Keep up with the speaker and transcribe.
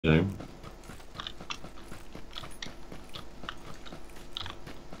Yeah.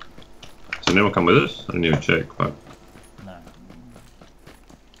 Does anyone come with us? I didn't even check, but... No.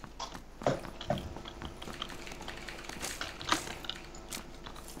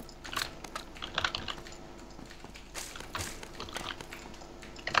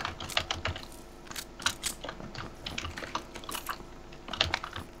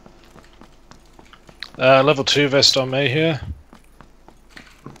 Level 2 vest on me here.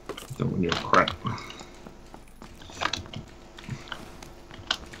 Don't want your crap.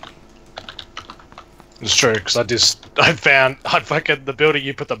 It's true, because I found fucking the building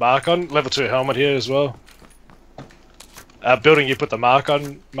you put the mark on. Level 2 helmet here as well. Building you put the mark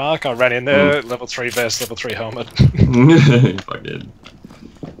on, Mark. I ran in there. Level 3 vest, level 3 helmet. Fucking.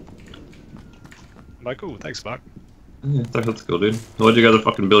 Like, ooh, thanks, Mark. Yeah, that's cool, dude. Why'd you go to the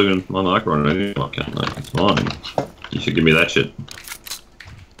fucking building with my marker on it? I can't, like, it's mine. You should give me that shit.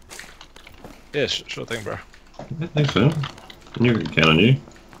 Yeah, sure thing, bro. Yeah, thanks, man. I knew we could count on you.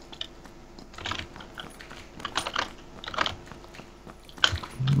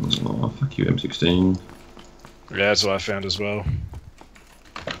 Oh, fuck you, M16. Yeah, that's what I found as well.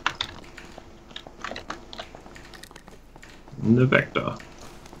 The Vector.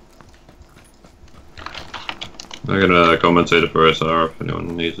 I got a compensator for SR if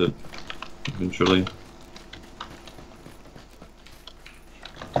anyone needs it, eventually.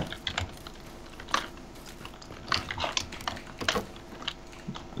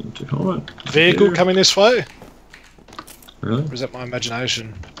 Vehicle coming this way? Really? Or is that my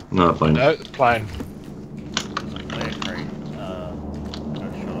imagination? No, plane. No, plane. Great.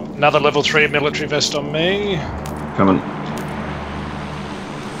 Another level 3 military vest on me. Coming.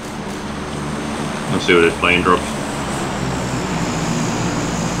 Let's see what this plane drops.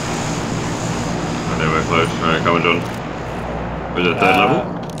 I know we're close. Alright, coming, John. Was it third level?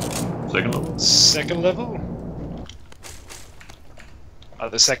 Second level? Second level?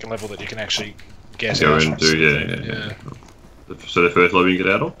 The second level that you can actually get Go out into, yeah. So the first level you get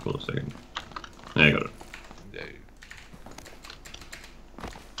out of? Or the second? Yeah, I got it.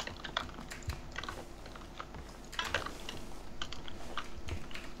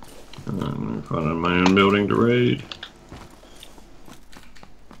 I'm finding my own building to raid.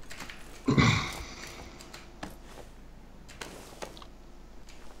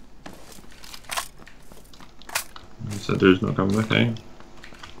 That dude's not coming back, eh?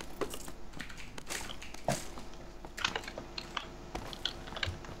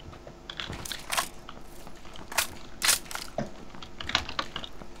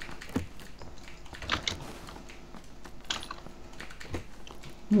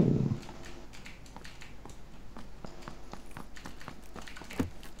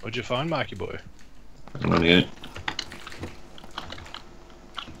 What'd you find, Marky boy? Not yet.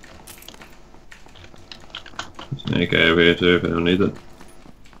 There's an AK over here too if anyone needs it.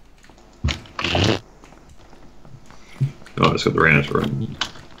 Oh, it's got the rounds for it.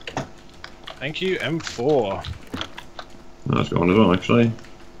 Thank you, M4. Nice going as well, actually.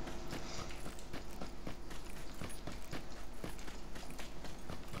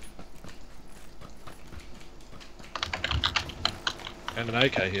 And an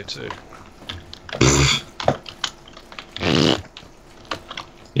AK here too.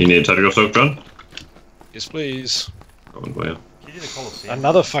 You need to take yourself, John? Yes, please.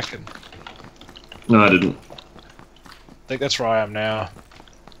 Another fucking... No, I didn't. I think that's where I am now.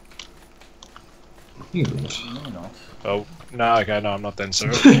 Oh, no, okay, no, I'm not then,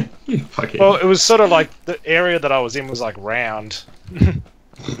 sir. Well, it was sort of like, the area that I was in was like round. And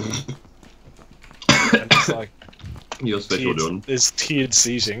it's like... You're special, John. There's tiered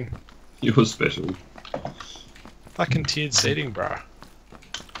seating. You're special. Fucking tiered seating, bro.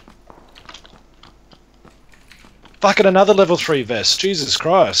 Fucking another level 3 vest. Jesus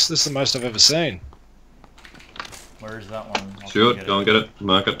Christ, this is the most I've ever seen. Where is that one? Sure, go and get it.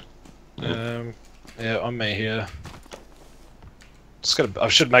 Mark it. Yeah, on me here. Just gotta. I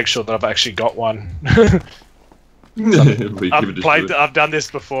should make sure that I've actually got one. I've done this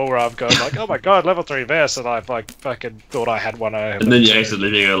before where I've gone like, oh my god, level 3 vest, and I've like fucking thought I had one. And then you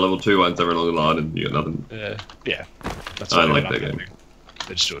accidentally get a level 2 one somewhere along the line and you got nothing. Yeah. That's I like that game.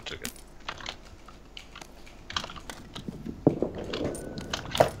 They just do it took it.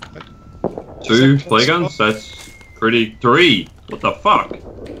 Two play guns? That's pretty. 3! What the fuck?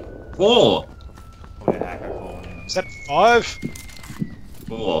 4! Is that 5?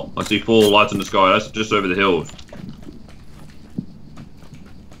 4. I see 4 lights in the sky. That's just over the hills.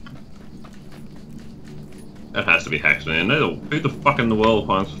 That has to be hacks, man. Who the fuck in the world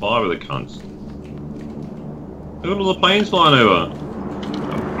finds 5 of the cunts? Look at all the planes flying over.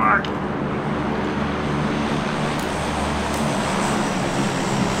 Fuck!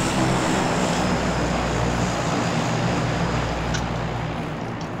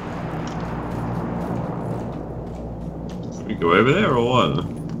 Should we go over there or what? I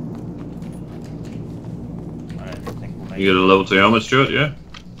don't think we'll make You get a level 2 helmet, Stuart, yeah?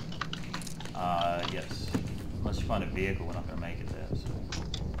 Yes. Unless you find a vehicle, we're not going to make it there. So.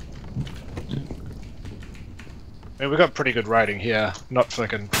 I mean, we got pretty good rating here. Not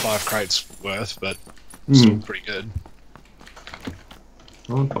fucking 5 crates worth, but still pretty good.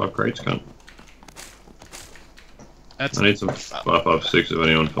 Oh, 5 crates, cunt. I That's need some 5.56 if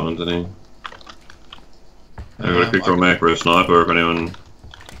anyone finds any. I've got a quick draw mag for a sniper if anyone.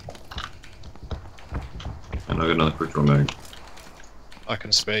 And I got another quick draw mag. I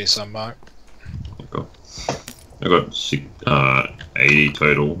can spare you some, Mark. I got 80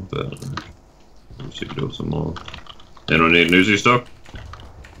 total, but I'm sick of doing some more. Anyone need Newsy stock?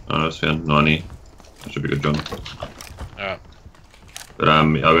 Oh, that's found 90. That should be good, John. Alright. But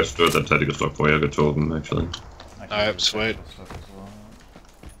I got stored that tactical stock for you. I got 2 of them actually. Alright, sweet.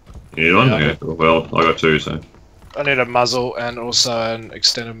 You need one? Yeah, Okay, cool. Well, I got 2, so. I need a muzzle and also an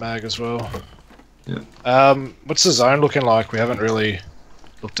extended mag as well. Yeah. What's the zone looking like? We haven't really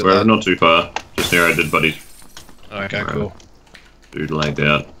looked at We're that. not too far. Just near our dead buddies. Okay, cool. Dude laid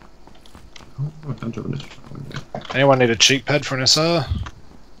out. Oh, I can't jump in this. Anyone need a cheek pad for an SR?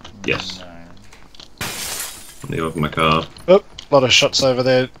 Yes. No. I need one for my car. Oh, a lot of shots over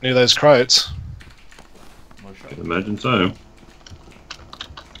there near those crates. More shot. I can imagine so.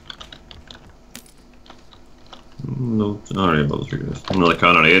 No, I don't even bother figuring this. Another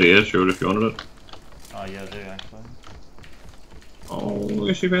car on the area, sure, if you wanted it. Oh yeah, I do actually. Oh, I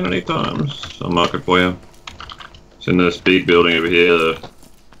guess you've been it 8 times. I'll mark it for you. It's in this big building over here, the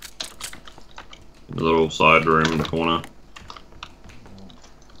little side room in the corner.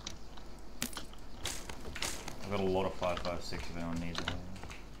 I've got a lot of 5.56 if anyone needs it.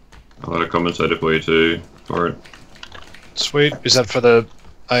 I'll have a compensator for you too, for it. Sweet. Is that for the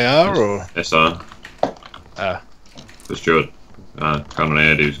AR or? SR. Ah. For Stuart. Coming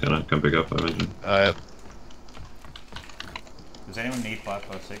out, he's gonna come pick up, I imagine. Yeah. Does anyone need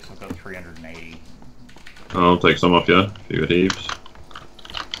 5.56? I've got 380. I'll take some off you, if you got heaps.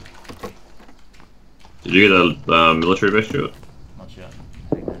 Did you get a military vest, Stuart? Not yet.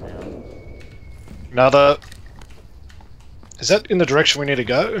 Taking it down. Another. Is that in the direction we need to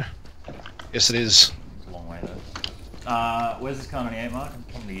go? Yes, it is. It's a long way though. Where's this car 98 Mark? I'm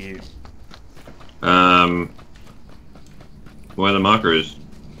coming to you. Where the marker is.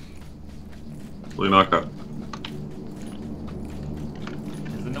 Blue marker.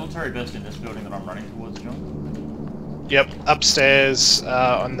 Is the military vest in this building that I'm running towards, John? Yep, upstairs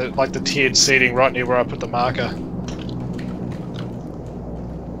on the the tiered seating right near where I put the marker.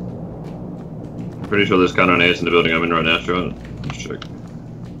 Pretty sure there's Cannon Ace in the building I'm in right now, Stuart. Let's check.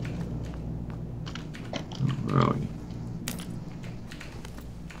 Where are we?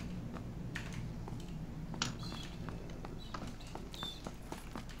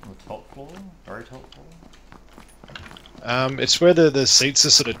 On the top floor? Very top floor? It's where the seats are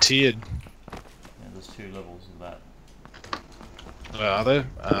sort of tiered. Yeah, there's 2 levels of that. Are there?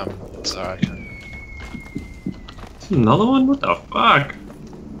 Sorry. Another one? What the fuck?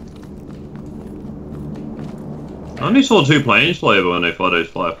 I only saw 2 planes fly over when they fly those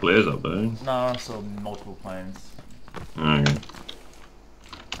 5 flares up there. No, I saw multiple planes. Okay.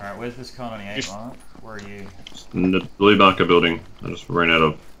 Alright, where's this car 98 Mark? Where are you? In the blue marker building. I just ran out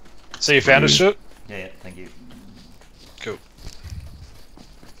of. So you found a shit? Yeah, thank you. Cool.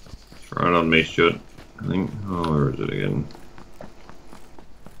 It's right on me, Stuart. I think. Oh, where is it again?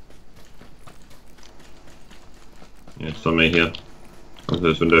 Yeah, it's on me here. Come to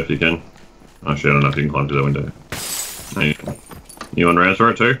this window if you can. Actually, I don't know if you can climb to the window. No, you can. You want rounds for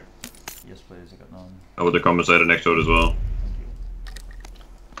it too? Yes, please. I got 9. Oh, with the compensator next to it as well.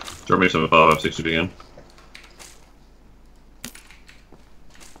 Thank you. Drop me some 5.60 again.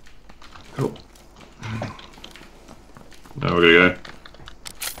 Cool. Now we're gonna go.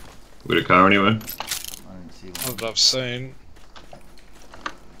 We got a car anywhere? I didn't see one. Not that I've seen.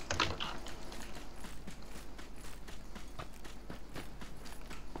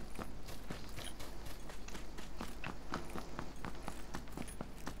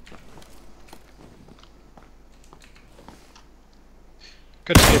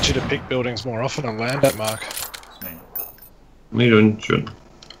 Got to get you to pick buildings more often and land at Mark. It's me. What are you doing? Should.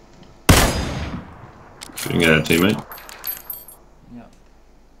 Shooting at a teammate. Yeah.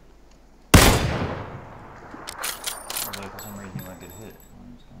 Although for some reason you won't get hit.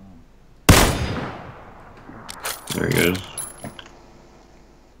 There he goes.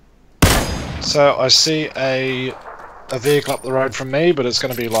 So I see a vehicle up the road from me, but it's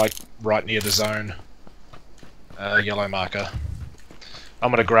going to be like right near the zone. Yellow marker.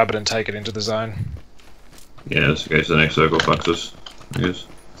 I'm going to grab it and take it into the zone. Yeah, that's okay, so the next circle fucks us, I guess.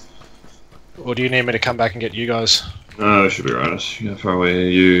 Or do you need me to come back and get you guys? No, it should be right. How far away are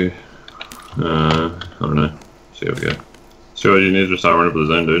you? I don't know. See how we go. So you need to start running for the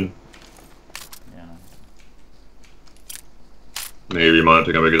zone, dude. Yeah. Maybe you might have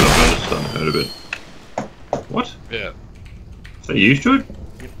to come back as I'm just starting to hurt a bit. What? Yeah. Is that you, Stuart?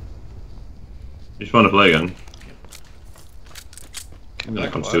 Yep. You just want to play again? Yep. I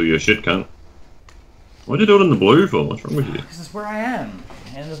can't steal your shit, cunt. Why'd you do it in the blue for? What's wrong with you? This is where I am,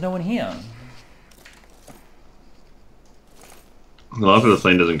 and there's no one here. The life of the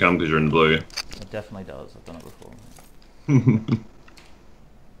plane doesn't come because you're in the blue. It definitely does. I've done it before.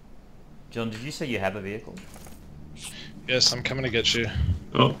 John, did you say you have a vehicle? Yes, I'm coming to get you.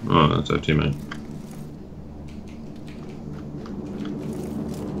 Oh, that's FT, mate.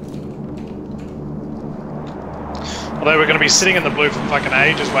 Although we're going to be sitting in the blue for fucking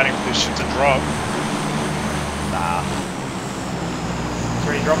ages waiting for this shit to drop. Nah. It's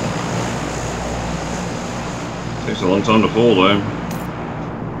already dropping. Takes a long time to fall, though.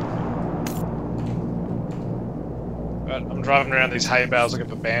 Right, I'm driving around these hay bales looking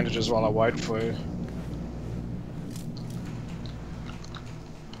for bandages while I wait for you.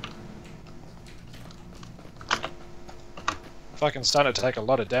 Fucking starting to take a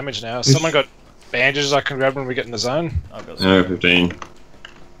lot of damage now. Someone got bandages I can grab when we get in the zone? I've got No, 15.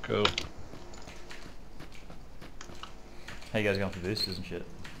 Cool. How you guys going for boosters and shit?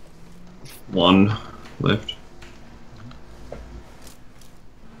 1 left.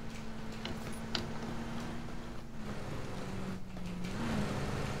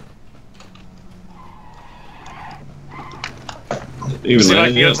 Even See if I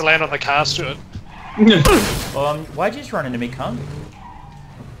landed, can get it to land on the car, Stuart. Why'd you just run into me, cunt?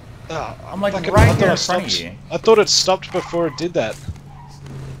 I'm like Fucking- right I there in thought front it of stopped. you. I thought it stopped before it did that.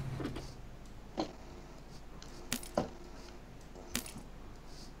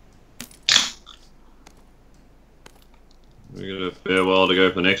 We got a fair while to go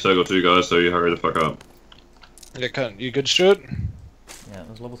for the next circle too, guys, so you hurry the fuck up. Yeah, you good, Stuart? Yeah,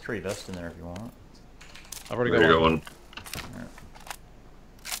 there's level 3 vest in there if you want. I've already Ready to got go one. on. Alright.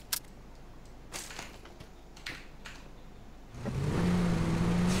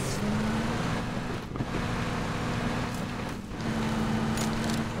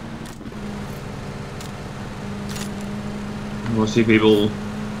 We'll see people.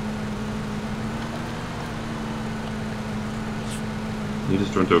 You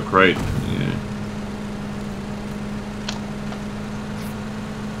just run into a crate. Yeah.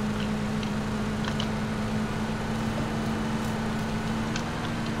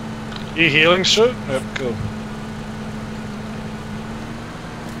 You healing, Stuart? Yep, cool.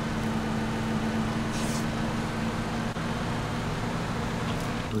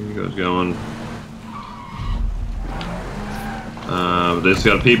 Where you guys going? There's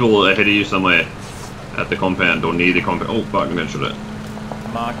got people ahead of you somewhere at the compound or near the compound. Oh fuck, I'm gonna shoot it.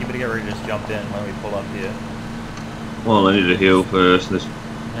 Mark, you better get ready to just jump in when we pull up here. Well, I need to heal first. This.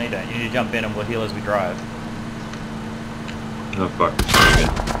 No, you don't. You need to jump in and we'll heal as we drive. Oh fuck, it's again.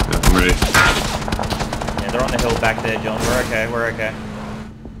 Yeah, I'm ready. Yeah, they're on the hill back there, John. We're okay, we're okay.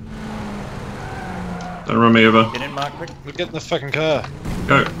 Don't run me over. Get in, Mark, quick. We're getting the fucking car.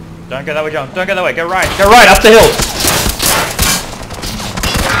 Go. Don't go that way, John. Don't go that way. Go right. Go right, up the hill.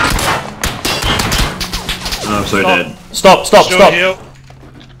 Oh, I'm so dead. Stop, stop, Stuart, stop. heal.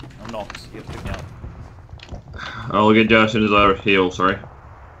 I'm knocked. You have to pick me up. I'll get you as soon as I heal, sorry.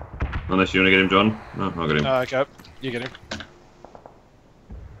 Unless you want to get him, John. No, I'll get him. Okay, you get him.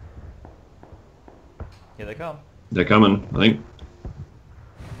 Here they come. They're coming, I think.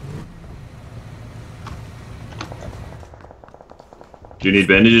 Do you need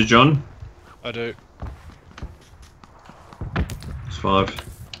bandages, John? I do. It's 5.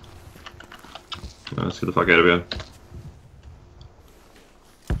 No, let's get the fuck out of here.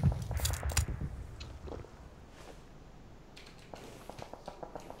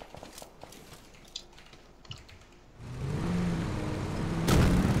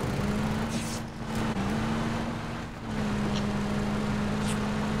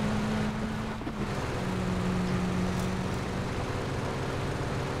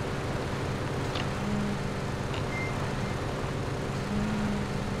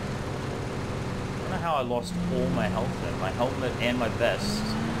 How I lost all my health then. My helmet and my vest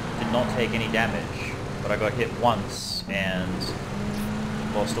did not take any damage, but I got hit once and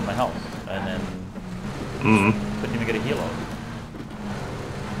lost all my health, and then couldn't even get a heal on.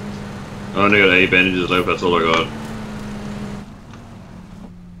 I only got 8 bandages left, that's all I got.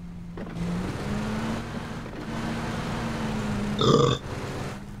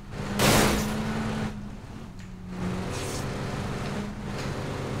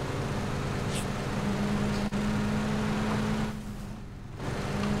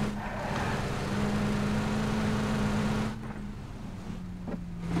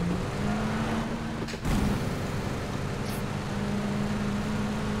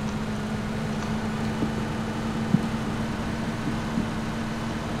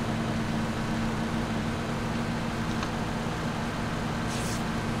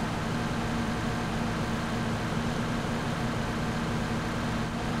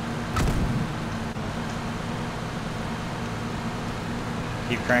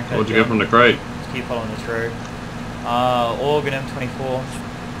 Keep cranking. What'd you get from the crate? Just keep following this road. Organ M24.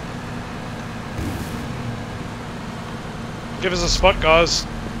 Give us a spot, guys.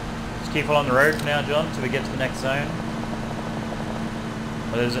 Just keep following the road for now, John, until we get to the next zone.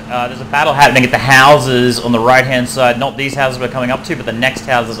 Well, there's a battle happening at the houses on the right-hand side. Not these houses we're coming up to, but the next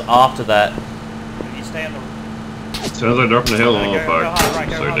houses after that. You stay on the... Sounds like dropping the hill. Oh, Go fuck. hard right, I'm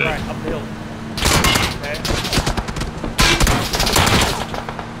go so hard dead. right, up the hill. Okay.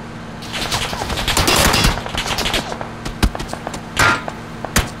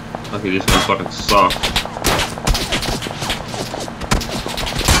 Lucky this one fucking sucks.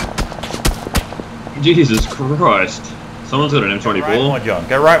 Jesus Christ. Someone's got an Go right M24. more, John.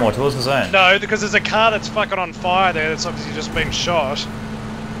 Go right more, towards the zone. No, because there's a car that's fucking on fire there that's obviously just been shot.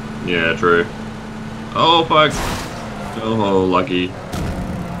 Yeah, true. Oh, fuck. Oh, lucky.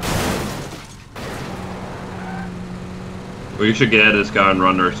 We should get out of this car and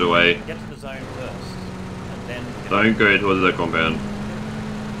run the rest away. Get to the zone first, and then... Don't go towards that compound.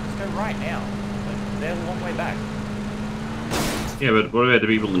 Just go right now. They're a long way back. Yeah, but what about the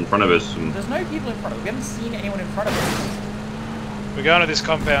people in front of us? And There's no people in front of us. We haven't seen anyone in front of us. We're going to this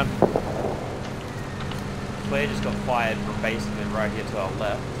compound. Flare just got fired from basically right here to our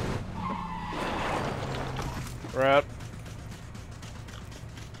left. We're out.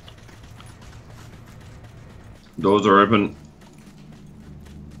 doors are open.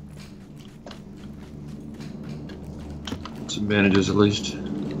 Some bandages at least.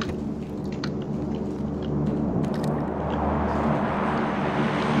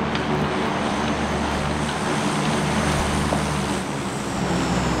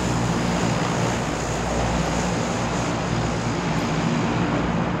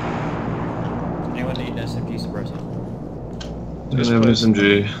 Anyone need an SMG suppressor? Don't have an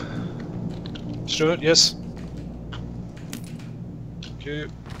SMG. Stuart, yes. Thank you.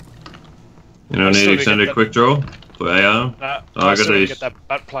 You know, I need extended quick draw for AR. Nah, Oh, I got still these. get that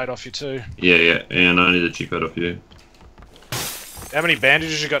butt plate off you too. Yeah, and I need a cheat code off you. How many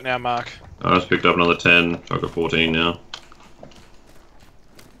bandages you got now, Mark? I just picked up another 10, so I've got 14 now.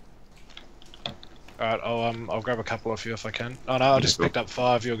 Alright, I'll grab a couple off you if I can. Oh no, I just cool. picked up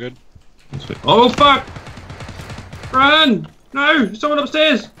 5, you're good. Oh fuck! Run! No! Someone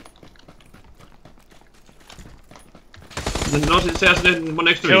upstairs! There's not his house and then one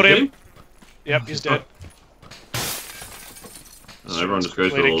next to Killed me. him. Yep, he's dead. Oh, everyone just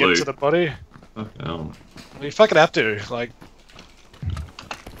goes for Quickly the to get loot. to the body. Fuck hell. Well, you fucking have to, like...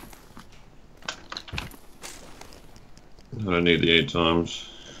 I don't need the 8 times.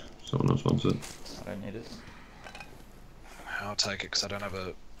 Someone else wants it. I don't need it. I'll take it because I don't have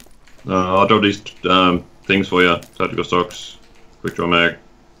a... I'll drop these things for you. Tactical stocks, quick draw mag.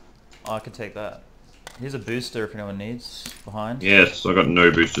 Oh, I could take that. Here's a booster if anyone needs behind. Yes, I got no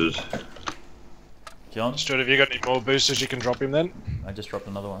boosters. John, Stuart, have you got any more boosters you can drop him then? I just dropped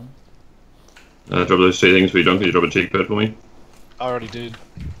another one. Drop those 2 things for you, John. Can you drop a cheek pad for me? I already did.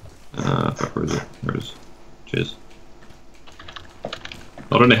 Fuck, where is it? There it is. Cheers.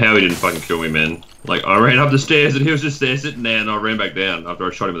 I don't know how he didn't fucking kill me, man. Like, I ran up the stairs and he was just there sitting there and I ran back down after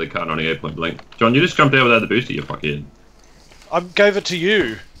I shot him with a car 98 point blank. John, you just jumped out without the booster, you fuckhead. I gave it to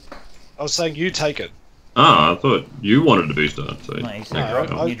you. I was saying you take it. Ah, I thought you wanted the booster, so... No, you, No,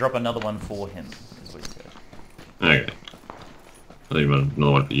 drop, you drop another one for him. Is what you said. Okay. I think about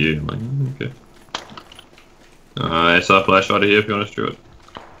another one for you. I'm like, okay. SR flashlight here if you want to do it.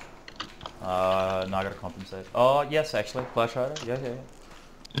 No, I gotta compensate. Oh, yes, actually. Flash rider. Yeah.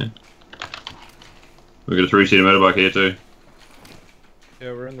 We've got a 3-seater motorbike here too.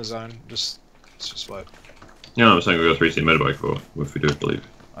 Yeah, we're in the zone. Let's just wait. Yeah, I'm saying we've got a 3-seater motorbike for if we do believe.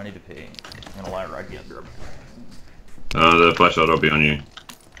 I need to pee. I'm gonna lie right under him. The flashlight will be on you.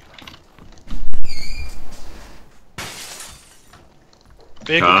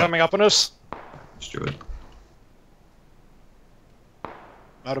 Vehicle Car. coming up on us. Let's do it.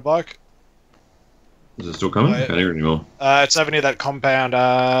 Motorbike. Is it still coming? I can't hear it anymore. It's over near that compound,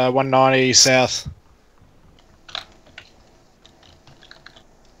 190 south.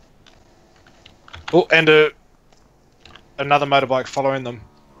 Oh, and another motorbike following them.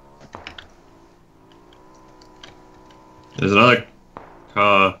 There's another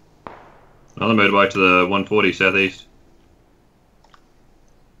car, another motorbike to the 140 southeast.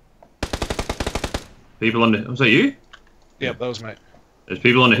 People on the... Was that you? Yep, that was me. There's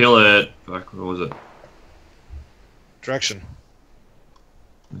people on the hill at... Fuck, what was it? Direction.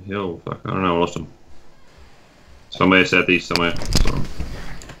 The hill, fuck, I don't know, I lost him. Somewhere southeast, somewhere. So.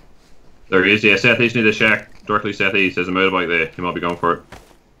 There he is, yeah, southeast near the shack. Directly southeast, there's a motorbike there. He might be going for it.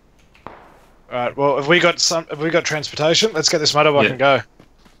 Alright, well, have we got transportation? Let's get this motorbike and go.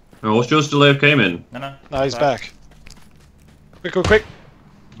 Oh, what's yours still came in? No, he's back. Quick, quick, quick.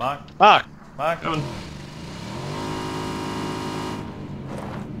 Mark. Mark. Come on.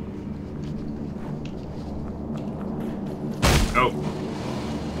 Go.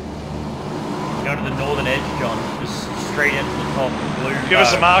 Go to the northern edge, John. Just straight into the top blue. Give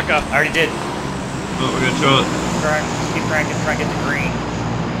us a marker. I already did. Oh, we're good shot. Keep cranking, try and get the green.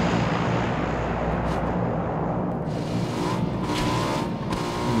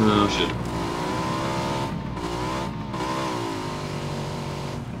 Oh shit.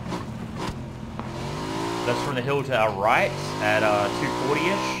 That's from the hill to our right at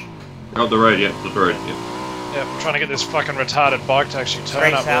 240-ish. Up the road, yeah, up the road, yeah. Yeah, I'm trying to get this fucking retarded bike to actually turn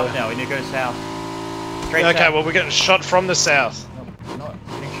Straight up south there. now, we need to go south. Straight Okay, south. well we're getting shot from the south. No, we're not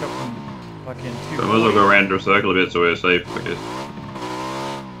getting shot from fucking 240. So I might as well go around a circle a bit so we're safe, I guess.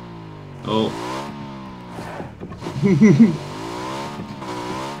 Oh.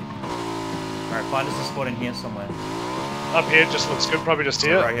 Alright, find us a spot in here somewhere. Up here, just looks good, probably just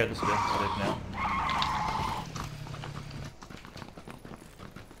here. Right here, this is good. Safe now.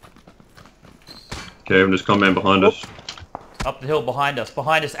 Okay, I'm just coming behind us. Up the hill behind us,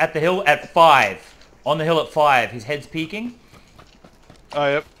 at the hill at 5. On the hill at 5, his head's peeking. Oh,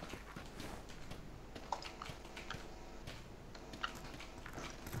 yep.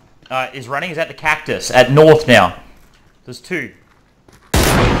 Is running, he's at the cactus, at north now. There's 2.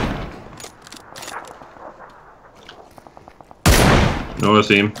 No, I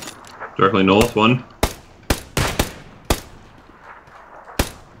see him. Directly north, one.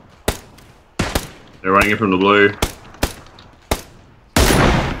 They're running in from the blue.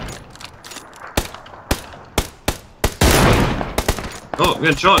 Oh,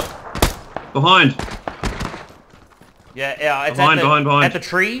 getting shot! Behind! Yeah, it's behind. at the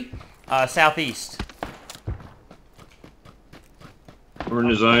tree, southeast. We're in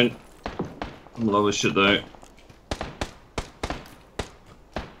the zone. I'm low as shit though.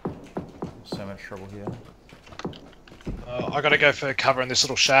 So much trouble here. I gotta go for cover in this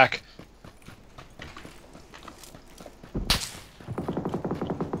little shack.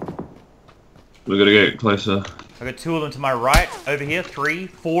 We gotta get closer. I got 2 of them to my right, over here, 3,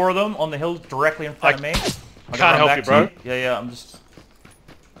 4 of them on the hill directly in front of me. I Can't help you, bro. Yeah, I'm just...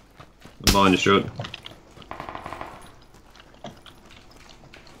 I'm behind the shot.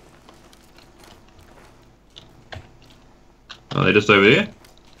 Are they just over here?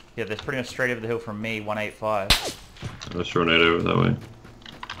 Yeah, they're pretty much straight over the hill from me, 185. Let's throw a nade over that way.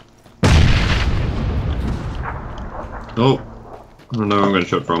 Oh! I don't know where I'm getting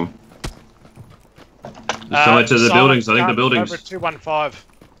shot from. There's somewhere to the buildings, I think the buildings. Over 215. I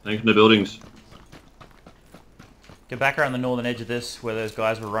think the buildings. Get back around the northern edge of this, where those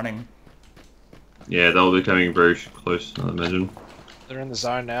guys were running. Yeah, they'll be coming very close, I imagine. They're in the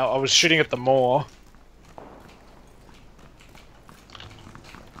zone now. I was shooting at the moor.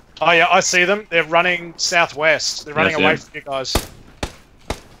 Oh yeah, I see them. They're running southwest. They're running away from you guys.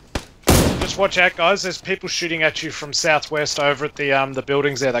 Just watch out, guys. There's people shooting at you from southwest over at the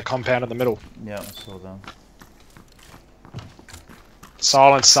buildings there, that compound in the middle. Yeah, I saw them.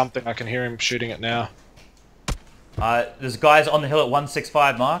 Silence something. I can hear him shooting it now. There's guys on the hill at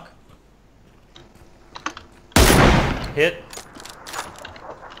 165, Mark. Hit.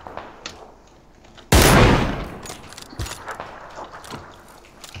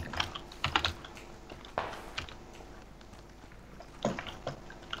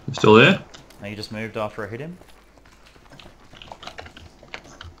 Still there? No, you just moved after I hit him.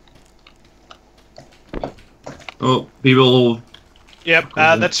 Oh, people... Yep,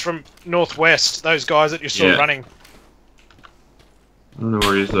 that's from northwest. Those guys that you saw running. I don't know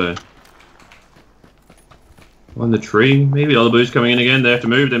where he is though. On the tree, maybe? Other blues coming in again. They have to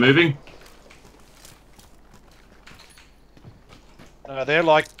move. They're moving. They're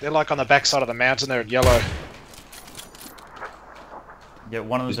like on the backside of the mountain. They're at yellow. Yeah,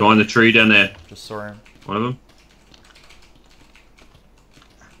 one of He's them's behind the tree down there. Just saw him. One of them.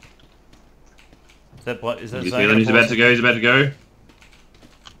 Is that blood? Is that He's zone? healing. He's about to go. He's about to go.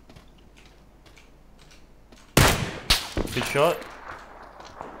 Good shot.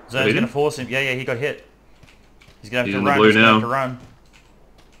 Zone's gonna force him. Yeah, he got hit. He's gonna have to run. He's gonna have to run.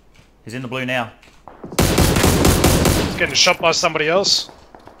 He's in the blue now. He's getting shot by somebody else.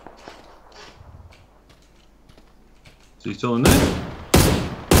 Is he still in there?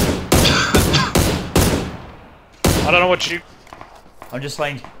 I don't know what you... I'm just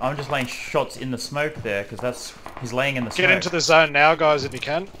laying shots in the smoke there because he's laying in the smoke. Get into the zone now, guys, if you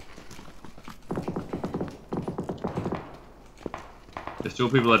can. There's still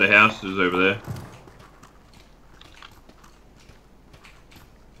people at the houses over there.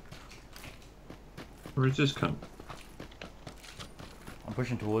 Where is this cunt? I'm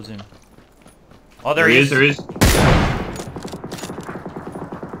pushing towards him. Oh, there he is. There he is.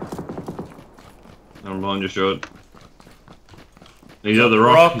 I'm behind your shot. He's up the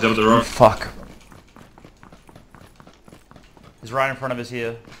rock. He's up the rock. Fuck. He's right in front of us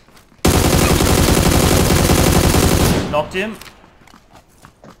here. Knocked him.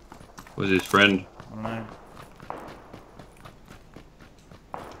 Where's his friend? I don't know.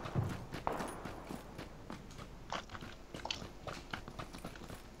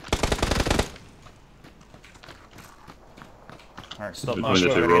 Alright, stop. No, I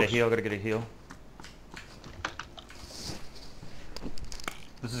gotta get a heal.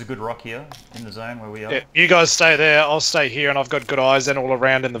 This is a good rock here, in the zone where we are. Yeah, you guys stay there, I'll stay here, and I've got good eyes then all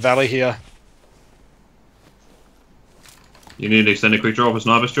around in the valley here. You need to extend a quick draw for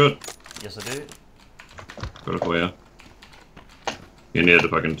sniper, Stuart? Yes, I do. Got it for you. You need the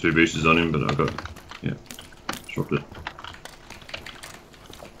fucking 2 boosters on him, but I got... Yeah. Dropped it.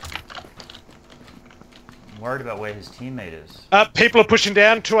 I'm worried about where his teammate is. People are pushing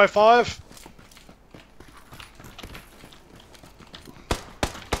down, 205.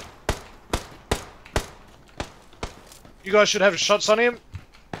 You guys should have shots on him.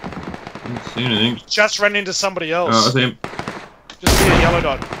 I haven't seen anything. Just ran into somebody else. Oh, I see him. Just see a yellow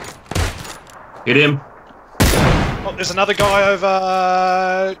dot. Hit him. Oh, there's another guy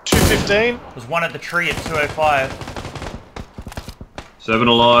over 215. There's one at the tree at 205. 7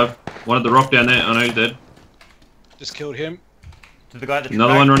 alive. One at the rock down there. I know he's dead. Just killed him. To the guy at the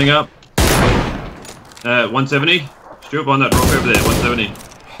Another one running up. 170. Stuart behind that rock over there. 170.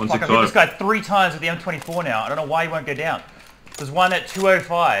 Fuck, I've hit this guy 3 times with the M24 now. I don't know why he won't go down. There's one at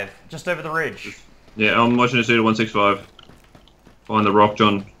 205, just over the ridge. Yeah, I'm watching a suit at 165. Behind the rock,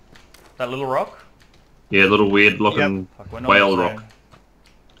 John. That little rock? Yeah, little weird looking whale rock.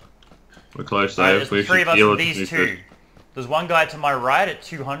 We're close though. There's the 3 of us and these 2. There's one guy to my right at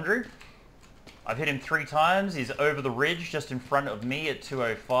 200. I've hit him 3 times. He's over the ridge just in front of me at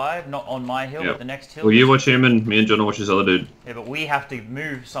 205. Not on my hill, but the next hill. Well, you watch him and me and John will watch this other dude. Yeah, but we have to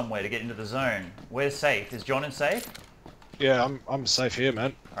move somewhere to get into the zone. We're safe. Is John in safe? Yeah, I'm safe here,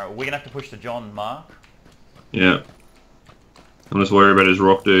 man. Alright, we're gonna have to push to John, Mark. Yeah. I'm just worried about his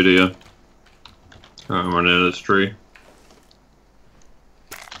rock dude here. I'm running out of this tree.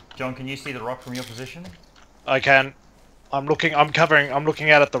 John, can you see the rock from your position? I can. I'm looking out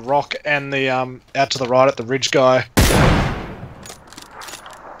at the rock and the out to the right at the ridge guy.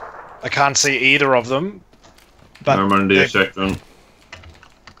 I can't see either of them. But I'm running to your section.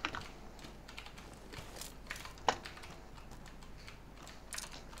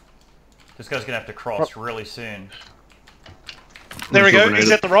 This guy's gonna have to cross really soon. There we go,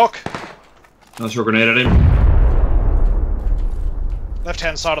 he's at the rock. Nice rock grenade at him. Left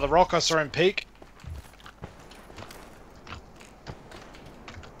hand side of the rock, I saw him peek.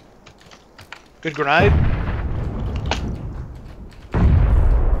 Good grenade.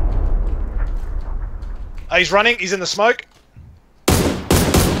 He's running, he's in the smoke.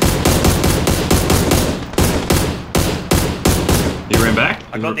 He ran back.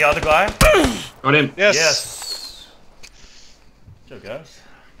 I got the other guy. Got him. Yes. Yes. Good job, guys.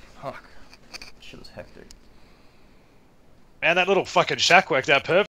 Fuck. Shit was hectic. Man, that little fucking shack worked out perfect.